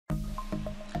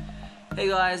Hey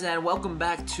guys, and welcome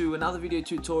back to another video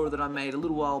tutorial that I made a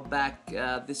little while back.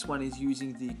 This one is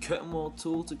using the curtain wall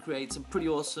tool to create some pretty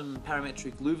awesome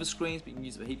parametric Louvre screens, but you can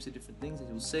use it for heaps of different things, as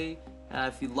you'll see.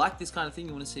 If you like this kind of thing,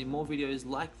 you want to see more videos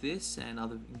like this and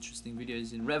other interesting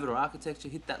videos in Revit or architecture,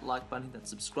 hit that like button, hit that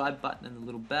subscribe button and the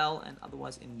little bell, and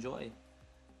otherwise enjoy.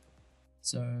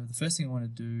 So the first thing I want to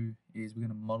do is we're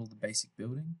going to model the basic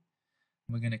building.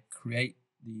 We're going to create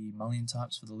the mullion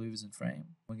types for the louvers and frame.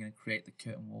 We're going to create the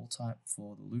curtain wall type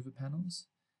for the louver panels,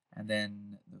 and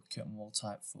then the curtain wall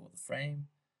type for the frame.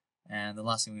 And the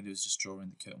last thing we're going to do is just draw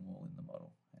in the curtain wall in the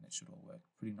model, and it should all work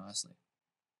pretty nicely.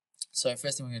 So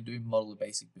first thing we're going to do, model the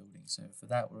basic building. So for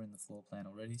that, we're in the floor plan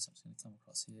already. So I'm just going to come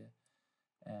across here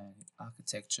and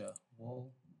architecture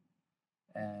wall,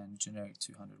 and generic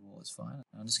 200 wall is fine.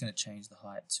 I'm just going to change the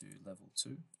height to level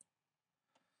 2.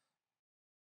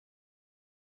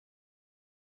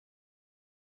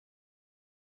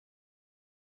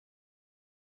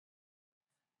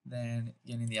 Then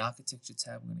again in the architecture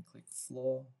tab, we're going to click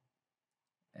floor,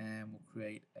 and we'll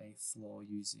create a floor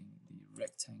using the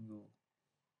rectangle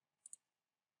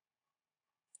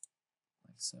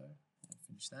like so, and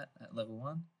finish that at level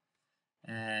 1.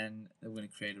 And then we're going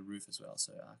to create a roof as well,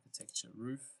 so architecture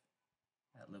roof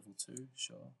at level 2,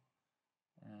 sure.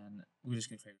 And we're just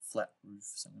going to create a flat roof,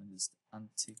 so I'm going to just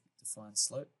untick define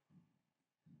slope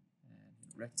and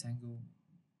hit rectangle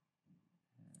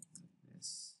and click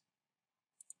this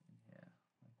in here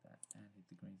like that and hit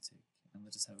the green tick. And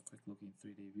let's just have a quick look in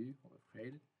 3D view what we've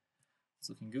created. It's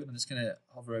looking good. I'm just going to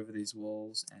hover over these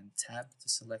walls and tab to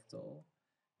select all,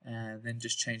 and then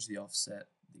just change the offset,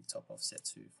 the top offset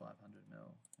to 500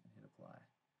 mil, and hit apply.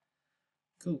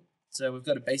 Cool. So we've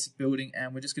got a basic building,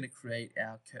 and we're just going to create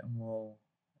our curtain wall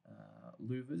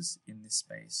louvers in this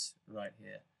space right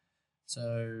here.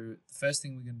 So the first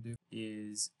thing we're going to do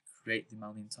is create the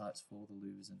mullion types for the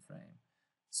louvers and frame.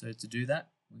 So to do that,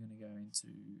 we're going to go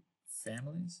into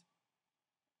families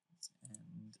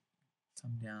and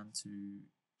come down to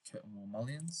curtain wall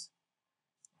mullions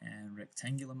and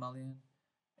rectangular mullion,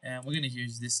 and we're going to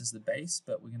use this as the base,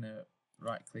 but we're going to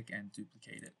right click and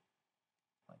duplicate it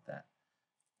like that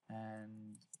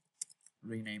and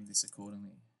rename this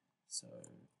accordingly. So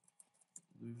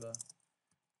Louver,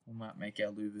 we might make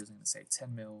our louvers, I'm going to say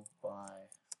 10 mil by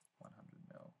 100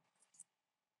 mil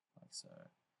like so.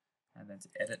 And then to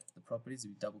edit the properties,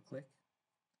 we double click,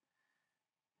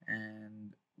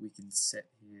 and we can set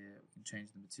here, we can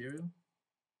change the material.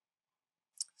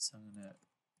 So I'm going to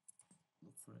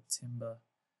look for a timber.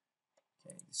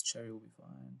 Okay, this cherry will be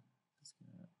fine. It's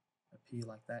going to appear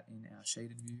like that in our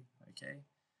shaded view. Okay,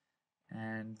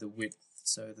 and the width,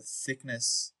 so the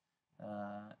thickness,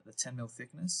 the 10 mil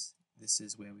thickness, this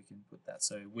is where we can put that.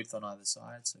 So width on either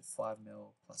side, so 5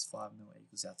 mil plus 5 mil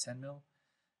equals our 10 mil.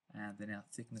 And then our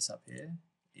thickness up here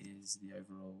is the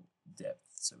overall depth,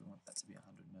 so we want that to be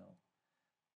 100 mil.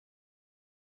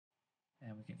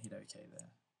 And we can hit OK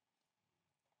there.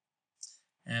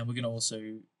 And we're going to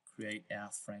also create our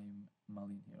frame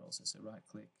mullion here also. So right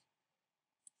click,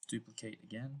 duplicate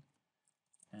again.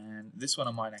 And this one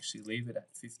I might actually leave it at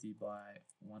 50 by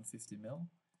 150 mil,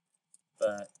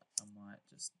 but I might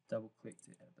just double click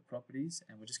to edit the properties,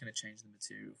 and we're just going to change the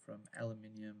material from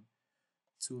aluminium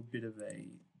to a bit of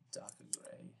a darker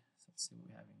grey. So let's see what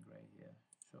we have in grey here.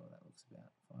 Sure, that looks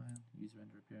about fine. User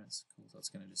render appearance, cool. So it's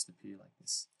going to just appear like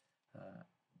this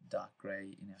dark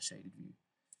grey in our shaded view.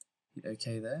 Hit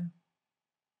OK there,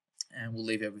 and we'll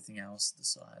leave everything else, the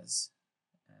size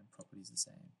and properties, the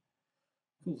same.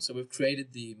 Cool, so we've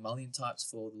created the mullion types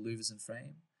for the louvers and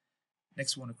frame.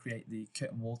 Next we want to create the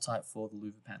curtain wall type for the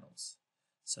louver panels.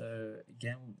 So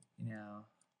again, in our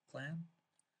plan,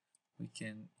 we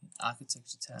can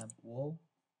architecture tab wall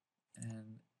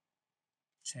and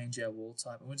change our wall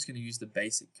type. And we're just going to use the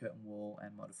basic curtain wall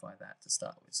and modify that to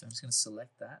start with. So I'm just going to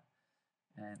select that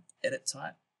and edit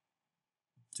type,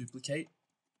 duplicate,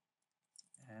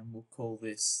 and we'll call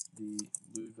this the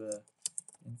Louver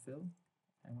infill,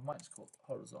 and we might just call it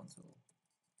horizontal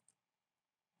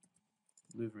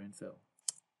Louver infill.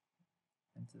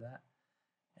 Enter that,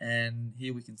 and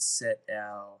here we can set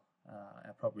our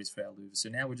properties for our louvers. So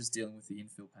now we're just dealing with the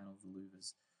infill panel of the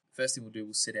louvers. First thing we'll do,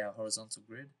 we'll set our horizontal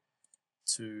grid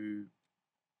to,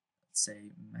 let's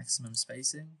say, maximum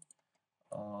spacing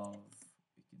of,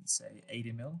 we can say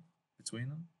 80 mil between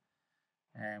them.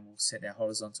 And we'll set our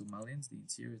horizontal mullions, the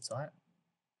interior type,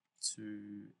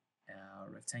 to our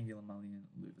rectangular mullion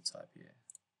louver type here.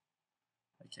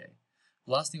 Okay.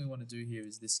 The last thing we want to do here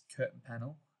is this curtain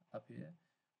panel up here.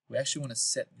 We actually want to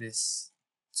set this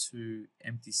to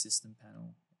empty system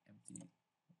panel, empty like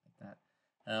that.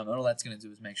 And all that's going to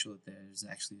do is make sure that there's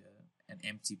actually an an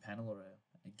empty panel or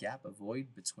a gap, a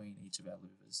void between each of our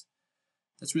louvers.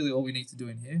 That's really all we need to do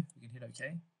in here. We can hit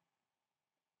OK.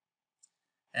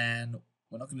 And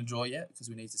we're not going to draw yet because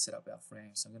we need to set up our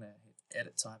frame. So I'm going to hit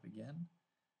Edit Type again.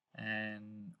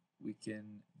 And we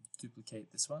can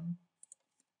duplicate this one.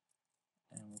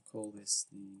 And we'll call this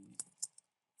the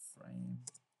frame.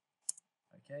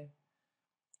 Okay.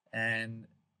 And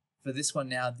for this one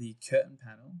now, the curtain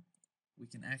panel, we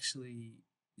can actually,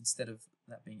 instead of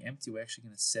that being empty, we're actually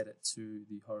going to set it to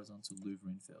the horizontal louver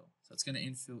infill. So it's going to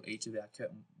infill each of our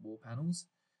curtain wall panels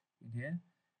in here.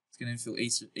 It's going to infill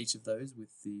each of those with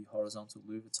the horizontal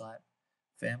louver type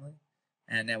family.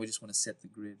 And now we just want to set the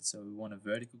grid. So we want a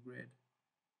vertical grid,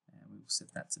 and we will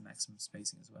set that to maximum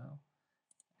spacing as well.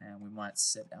 And we might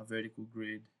set our vertical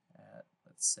grid at,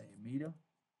 let's say, 1 meter,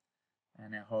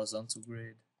 and our horizontal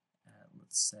grid at,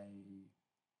 let's say,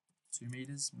 2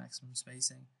 meters maximum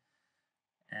spacing.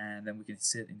 And then we can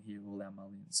set in here all our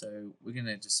mullions. So we're going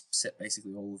to just set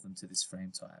basically all of them to this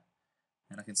frame type.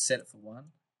 And I can set it for 1,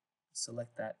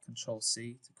 select that, Control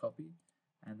C to copy,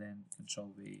 and then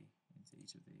Control V into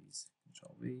each of these.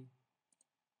 Control V.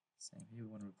 Same here, we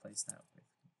want to replace that with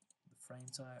the frame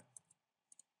type.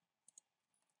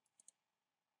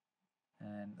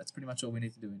 And that's pretty much all we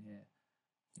need to do in here.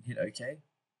 You can hit OK.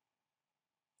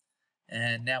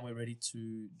 And now we're ready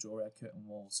to draw our curtain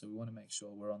wall. So we want to make sure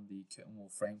we're on the curtain wall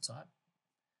frame type.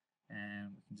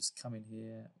 And we can just come in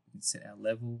here, we can set our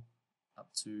level up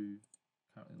to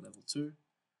currently level 2.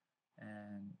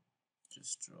 And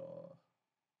just draw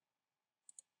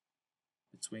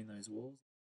between those walls.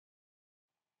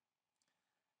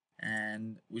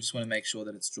 And we just want to make sure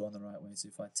that it's drawn the right way. So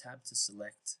if I tab to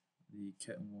select the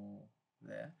curtain wall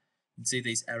there, you can see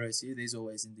these arrows here. These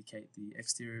always indicate the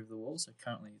exterior of the wall. So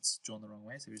currently it's drawn the wrong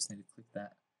way. So we just need to click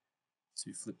that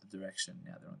to flip the direction.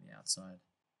 Now they're on the outside.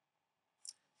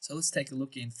 So let's take a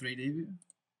look in 3D view,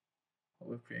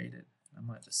 what we've created. I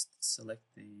might just select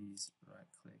these, right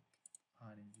click,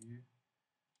 hide in view.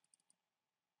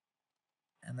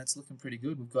 And that's looking pretty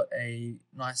good. We've got a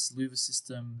nice louver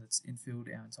system that's infilled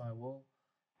our entire wall.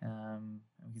 And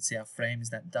we can see our frame is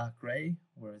that dark grey,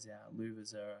 whereas our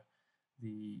louvers are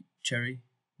the cherry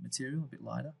material, a bit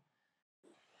lighter.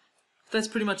 That's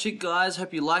pretty much it, guys.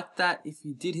 Hope you liked that. If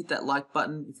you did, hit that like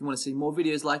button. If you want to see more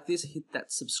videos like this, hit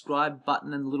that subscribe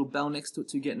button and the little bell next to it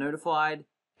to get notified.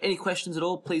 Any questions at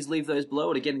all, please leave those below,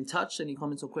 or to get in touch. Any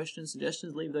comments or questions,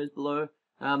 suggestions, leave those below.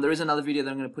 There is another video that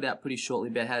I'm going to put out pretty shortly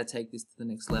about how to take this to the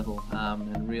next level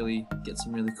and really get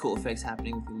some really cool effects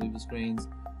happening with your Louvre screens.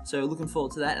 So looking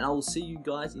forward to that, and I will see you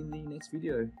guys in the next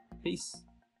video. Peace.